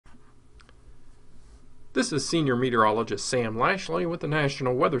This is Senior Meteorologist Sam Lashley with the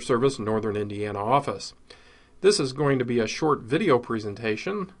National Weather Service Northern Indiana office. This is going to be a short video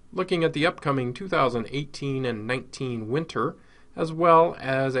presentation looking at the upcoming 2018 and 19 winter, as well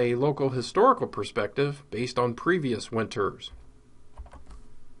as a local historical perspective based on previous winters.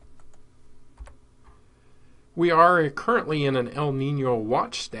 We are currently in an El Nino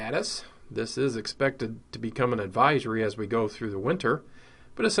watch status. This is expected to become an advisory as we go through the winter,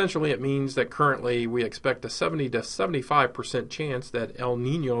 but essentially it means that currently we expect a 70 to 75% chance that El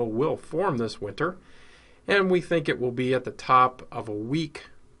Nino will form this winter, and we think it will be at the top of a weak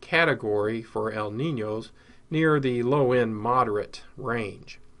category for El Ninos near the low-end moderate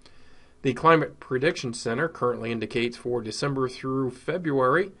range. The Climate Prediction Center currently indicates for December through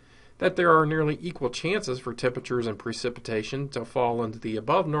February that there are nearly equal chances for temperatures and precipitation to fall into the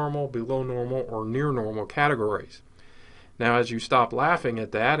above normal, below normal, or near normal categories. Now, as you stop laughing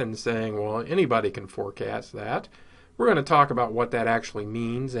at that and saying, well, anybody can forecast that, we're going to talk about what that actually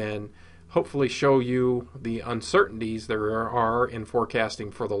means and hopefully show you the uncertainties there are in forecasting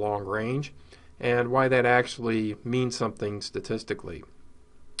for the long range and why that actually means something statistically.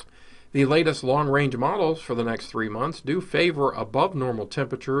 The latest long-range models for the next 3 months do favor above normal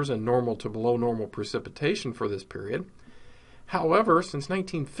temperatures and normal to below normal precipitation for this period. However, since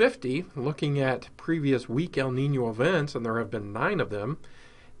 1950, looking at previous weak El Nino events, and there have been 9 of them,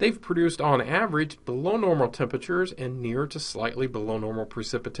 they've produced on average below normal temperatures and near to slightly below normal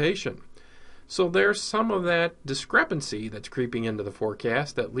precipitation. So there's some of that discrepancy that's creeping into the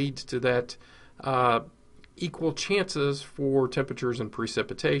forecast that leads to that equal chances for temperatures and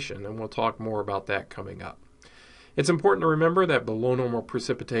precipitation, and we'll talk more about that coming up. It's important to remember that below normal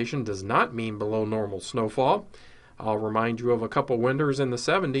precipitation does not mean below normal snowfall. I'll remind you of a couple winters in the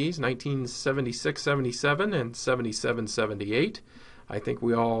 70s, 1976-77 and 77-78. I think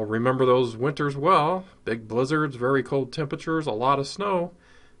we all remember those winters well. Big blizzards, very cold temperatures, a lot of snow,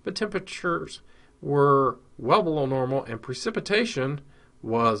 but temperatures were well below normal and precipitation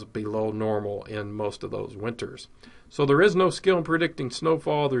was below normal in most of those winters. So there is no skill in predicting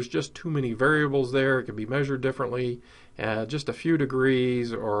snowfall. There's just too many variables there. It can be measured differently. Just a few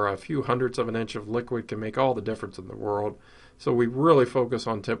degrees or a few hundredths of an inch of liquid can make all the difference in the world. So we really focus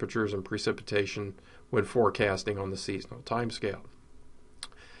on temperatures and precipitation when forecasting on the seasonal timescale.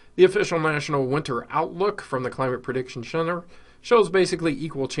 The official National Winter Outlook from the Climate Prediction Center shows basically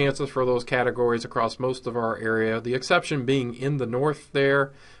equal chances for those categories across most of our area. The exception being in the north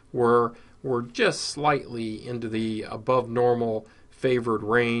there, where we're just slightly into the above normal favored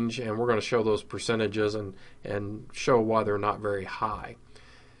range, and we're going to show those percentages and show why they're not very high.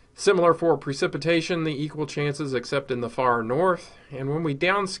 Similar for precipitation, the equal chances except in the far north, and when we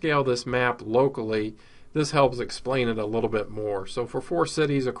downscale this map locally, this helps explain it a little bit more. So for 4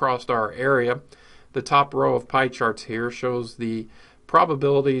 cities across our area, the top row of pie charts here shows the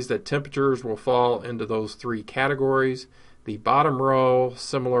probabilities that temperatures will fall into those 3 categories. The bottom row,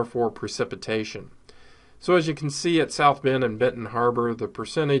 similar for precipitation. So as you can see at South Bend and Benton Harbor, the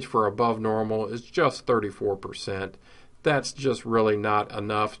percentage for above normal is just 34%. That's just really not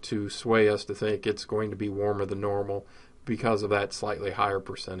enough to sway us to think it's going to be warmer than normal because of that slightly higher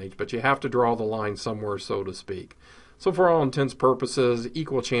percentage. But you have to draw the line somewhere, so to speak. So for all intents and purposes,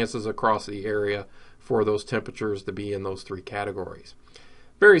 equal chances across the area for those temperatures to be in those 3 categories.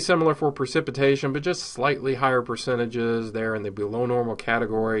 Very similar for precipitation, but just slightly higher percentages there in the below normal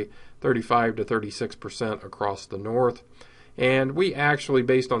category, 35 to 36% across the north. And we actually,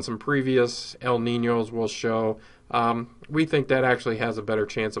 based on some previous El Ninos, will show we think that actually has a better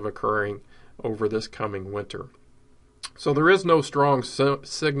chance of occurring over this coming winter. So there is no strong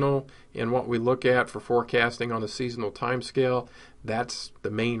signal in what we look at for forecasting on a seasonal timescale. That's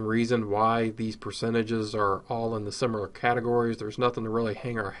the main reason why these percentages are all in the similar categories. There's nothing to really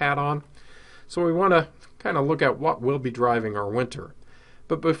hang our hat on. So we want to kind of look at what will be driving our winter.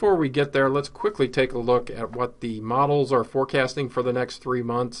 But before we get there, let's quickly take a look at what the models are forecasting for the next 3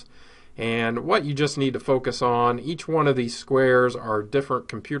 months and what you just need to focus on. Each one of these squares are different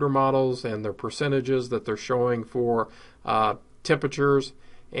computer models and their percentages that they're showing for temperatures.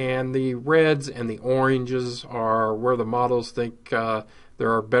 And the reds and the oranges are where the models think there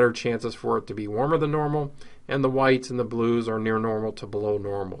are better chances for it to be warmer than normal. And the whites and the blues are near normal to below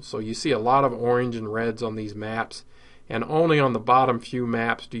normal. So you see a lot of orange and reds on these maps. And only on the bottom few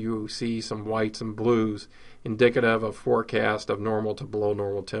maps do you see some whites and blues indicative of forecast of normal to below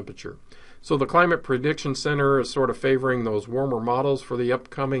normal temperature. So the Climate Prediction Center is sort of favoring those warmer models for the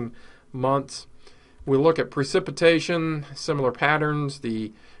upcoming months. We look at precipitation, similar patterns.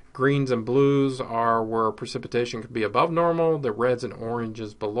 The greens and blues are where precipitation could be above normal. The reds and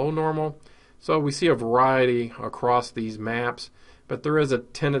oranges below normal. So we see a variety across these maps, but there is a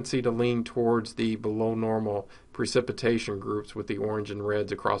tendency to lean towards the below normal precipitation groups with the orange and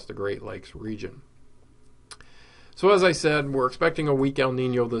reds across the Great Lakes region. So as I said, we're expecting a weak El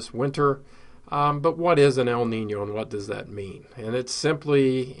Nino this winter, but what is an El Nino and what does that mean? And it's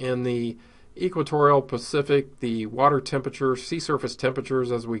simply in the equatorial Pacific, the water temperatures, sea surface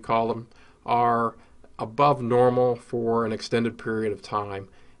temperatures as we call them, are above normal for an extended period of time.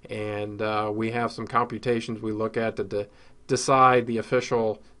 And we have some computations we look at to decide the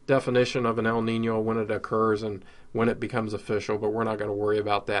official definition of an El Nino when it occurs and when it becomes official, but we're not going to worry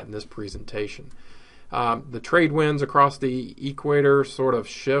about that in this presentation. The trade winds across the equator sort of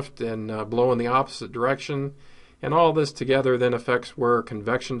shift and blow in the opposite direction, and all this together then affects where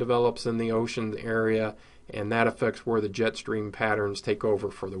convection develops in the ocean area, and that affects where the jet stream patterns take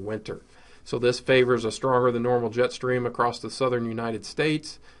over for the winter. So this favors a stronger than normal jet stream across the southern United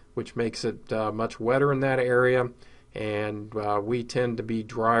States, which makes it much wetter in that area, and we tend to be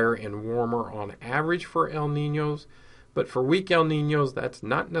drier and warmer on average for El Ninos. But for weak El Ninos, that's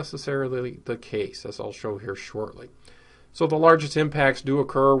not necessarily the case, as I'll show here shortly. So the largest impacts do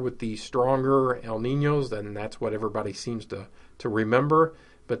occur with the stronger El Ninos, and that's what everybody seems to remember.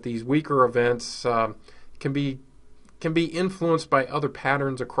 But these weaker events can be influenced by other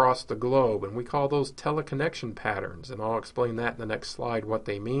patterns across the globe, and we call those teleconnection patterns, and I'll explain that in the next slide what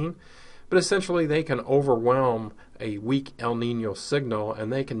they mean. But essentially they can overwhelm a weak El Nino signal, and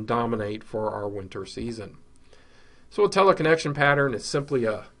they can dominate for our winter season. So a teleconnection pattern is simply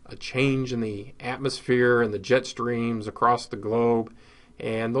a change in the atmosphere and the jet streams across the globe,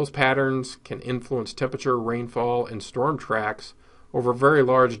 and those patterns can influence temperature, rainfall, and storm tracks over very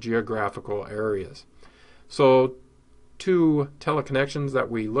large geographical areas. So two teleconnections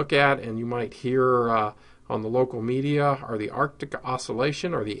that we look at and you might hear on the local media are the Arctic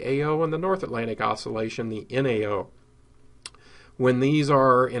Oscillation, or the AO, and the North Atlantic Oscillation, the NAO. When these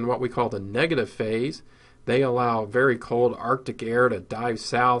are in what we call the negative phase, they allow very cold Arctic air to dive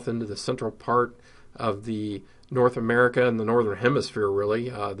south into the central part of the North America and the Northern Hemisphere, really.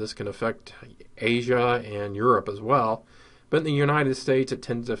 This can affect Asia and Europe as well. But in the United States, it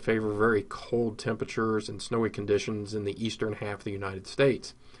tends to favor very cold temperatures and snowy conditions in the eastern half of the United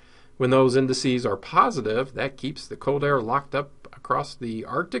States. When those indices are positive, that keeps the cold air locked up across the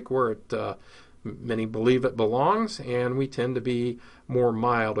Arctic where many believe it belongs, and we tend to be more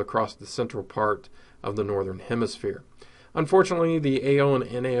mild across the central part of the Northern Hemisphere. Unfortunately, the AO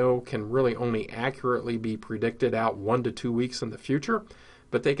and NAO can really only accurately be predicted out 1 to 2 weeks in the future,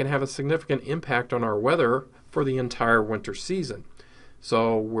 but they can have a significant impact on our weather for the entire winter season.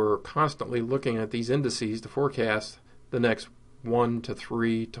 So we're constantly looking at these indices to forecast the next 1 to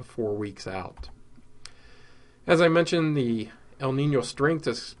 3 to 4 weeks out. As I mentioned, the El Nino strength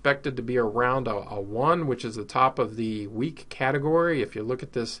is expected to be around a 1, which is the top of the weak category. If you look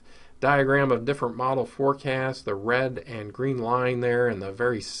at this diagram of different model forecasts, the red and green line there in the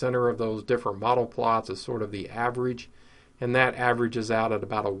very center of those different model plots is sort of the average, and that averages out at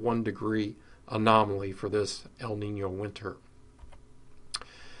about a 1 degree anomaly for this El Nino winter.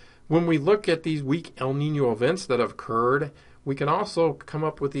 When we look at these weak El Nino events that have occurred, we can also come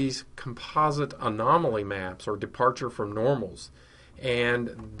up with these composite anomaly maps, or departure from normals.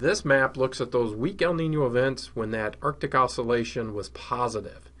 And this map looks at those weak El Nino events when that Arctic oscillation was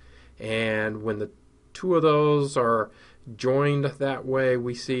positive. And when the two of those are joined that way,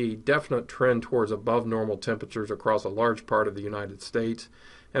 we see definite trend towards above normal temperatures across a large part of the United States.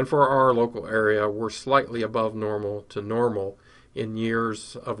 And for our local area, we're slightly above normal to normal in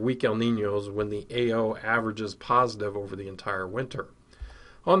years of weak El Ninos when the AO averages positive over the entire winter.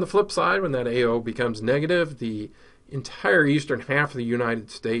 On the flip side, when that AO becomes negative, the entire eastern half of the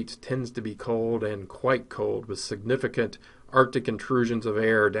United States tends to be cold and quite cold, with significant Arctic intrusions of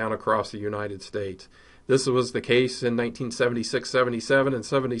air down across the United States. This was the case in 1976-77 and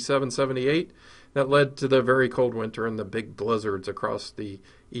 77-78 that led to the very cold winter and the big blizzards across the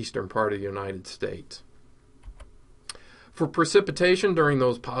eastern part of the United States. For precipitation during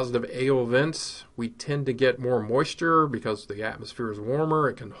those positive AO events, we tend to get more moisture because the atmosphere is warmer,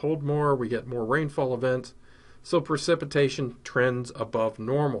 it can hold more, we get more rainfall events, so precipitation trends above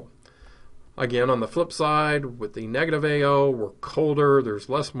normal. Again, on the flip side, with the negative AO, we're colder, there's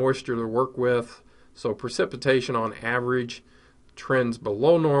less moisture to work with, so precipitation on average trends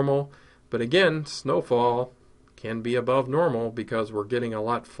below normal. But again, snowfall can be above normal because we're getting a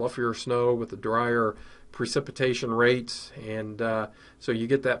lot fluffier snow with the drier precipitation rates, and so you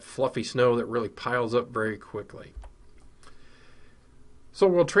get that fluffy snow that really piles up very quickly. So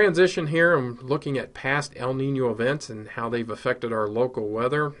we'll transition here and looking at past El Nino events and how they've affected our local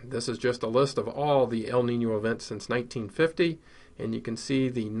weather. This is just a list of all the El Nino events since 1950, and you can see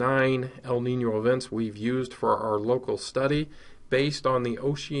the 9 El Nino events we've used for our local study based on the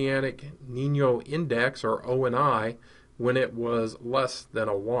Oceanic Nino Index, or ONI, when it was less than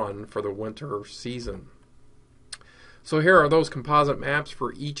a 1 for the winter season. So here are those composite maps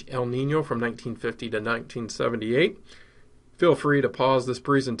for each El Nino from 1950 to 1978. Feel free to pause this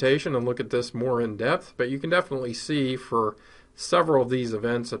presentation and look at this more in depth, but you can definitely see for several of these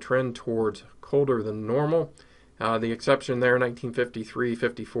events a trend towards colder than normal. The exception there,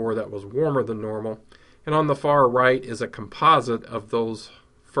 1953-54, that was warmer than normal. And on the far right is a composite of those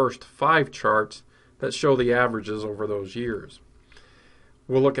first 5 charts that show the averages over those years.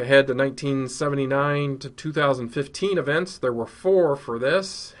 We'll look ahead to 1979 to 2015 events. There were 4 for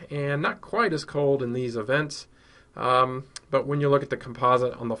this, and not quite as cold in these events. But when you look at the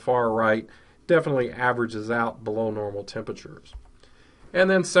composite on the far right, definitely averages out below normal temperatures. And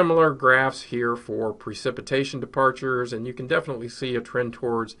then similar graphs here for precipitation departures, and you can definitely see a trend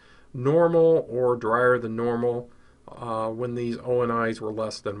towards normal or drier than normal when these ONIs were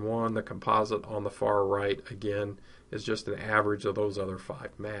less than 1. The composite on the far right, again, is just an average of those other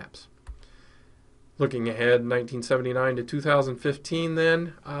 5 maps. Looking ahead, 1979 to 2015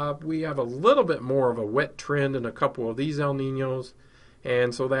 then, we have a little bit more of a wet trend in a couple of these El Ninos,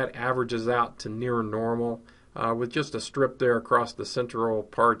 and so that averages out to near normal, with just a strip there across the central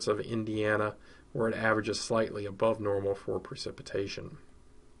parts of Indiana where it averages slightly above normal for precipitation.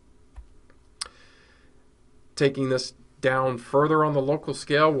 Taking this down further on the local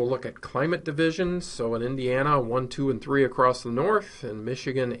scale, we'll look at climate divisions. So in Indiana, 1, 2, and 3 across the north, in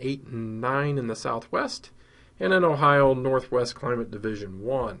Michigan, 8 and 9 in the southwest, and in Ohio, Northwest Climate Division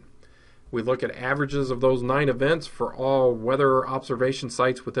 1. We look at averages of those 9 events for all weather observation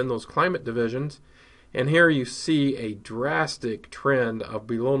sites within those climate divisions, and here you see a drastic trend of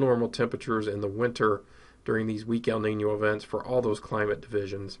below normal temperatures in the winter during these weak El Nino events for all those climate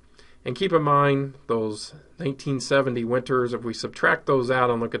divisions. And keep in mind, those 1970 winters, if we subtract those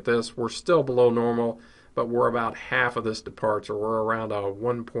out and look at this, we're still below normal, but we're about half of this departure. We're around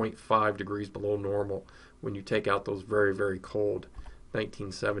 1.5 degrees below normal when you take out those very, very cold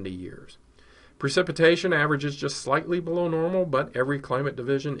 1970 years. Precipitation averages just slightly below normal, but every climate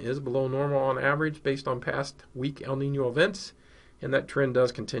division is below normal on average based on past weak El Nino events, and that trend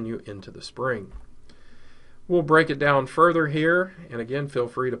does continue into the spring. We'll break it down further here, and again, feel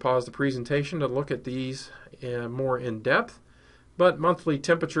free to pause the presentation to look at these more in depth. But monthly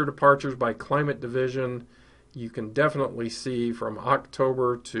temperature departures by climate division, you can definitely see from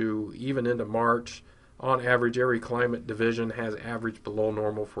October to even into March, on average, every climate division has averaged below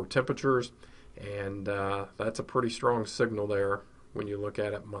normal for temperatures, and that's a pretty strong signal there when you look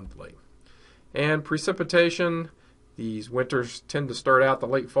at it monthly. And precipitation, these winters tend to start out the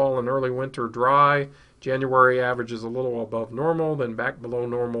late fall and early winter dry. January averages a little above normal, then back below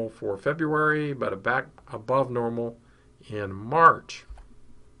normal for February, but back above normal in March.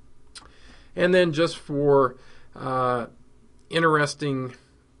 And then just for interesting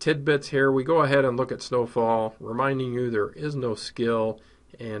tidbits here, we go ahead and look at snowfall, reminding you there is no skill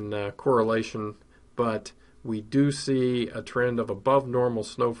in correlation, but we do see a trend of above normal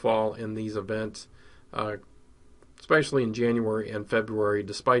snowfall in these events, especially in January and February,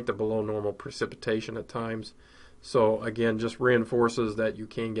 despite the below normal precipitation at times. So again, just reinforces that you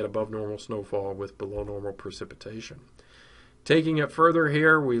can get above normal snowfall with below normal precipitation. Taking it further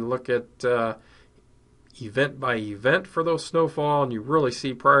here, we look at event by event for those snowfall, and you really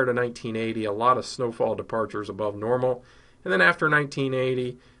see prior to 1980 a lot of snowfall departures above normal, and then after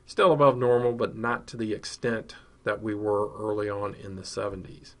 1980 still above normal, but not to the extent that we were early on in the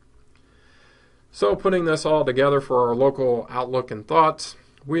 70s. So putting this all together for our local outlook and thoughts,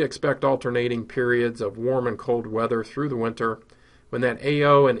 we expect alternating periods of warm and cold weather through the winter. When that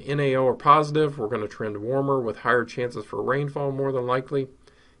AO and NAO are positive, we're going to trend warmer with higher chances for rainfall more than likely.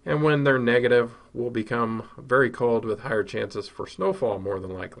 And when they're negative, we'll become very cold with higher chances for snowfall more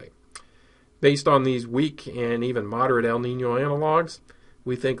than likely. Based on these weak and even moderate El Nino analogs,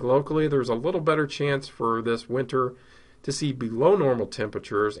 we think locally there's a little better chance for this winter to see below normal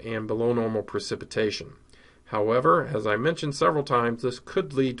temperatures and below normal precipitation. However, as I mentioned several times, this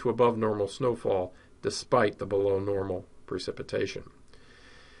could lead to above normal snowfall despite the below normal precipitation.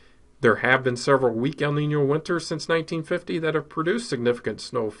 There have been several weak El Nino winters since 1950 that have produced significant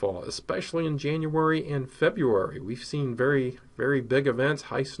snowfall, especially in January and February. We've seen very, very big events,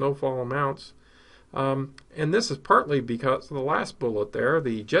 high snowfall amounts. And this is partly because of the last bullet there,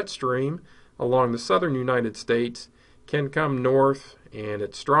 the jet stream along the southern United States can come north and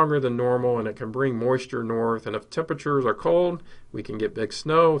it's stronger than normal, and it can bring moisture north. And if temperatures are cold, we can get big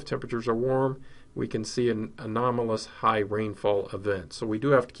snow. If temperatures are warm, we can see an anomalous high rainfall event. So we do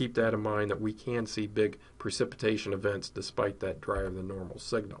have to keep that in mind, that we can see big precipitation events despite that drier than normal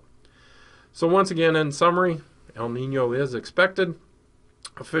signal. So once again, in summary, El Nino is expected.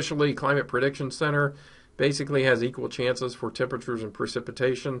 Officially, Climate Prediction Center basically has equal chances for temperatures and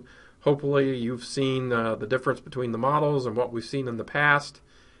precipitation. Hopefully you've seen the difference between the models and what we've seen in the past,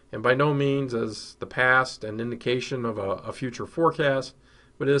 and by no means is the past an indication of a future forecast,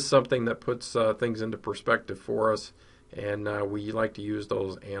 but it is something that puts things into perspective for us, and we like to use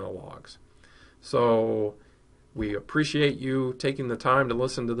those analogs. So we appreciate you taking the time to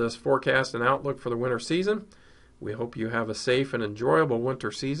listen to this forecast and outlook for the winter season. We hope you have a safe and enjoyable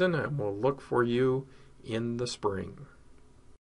winter season, and we'll look for you in the spring.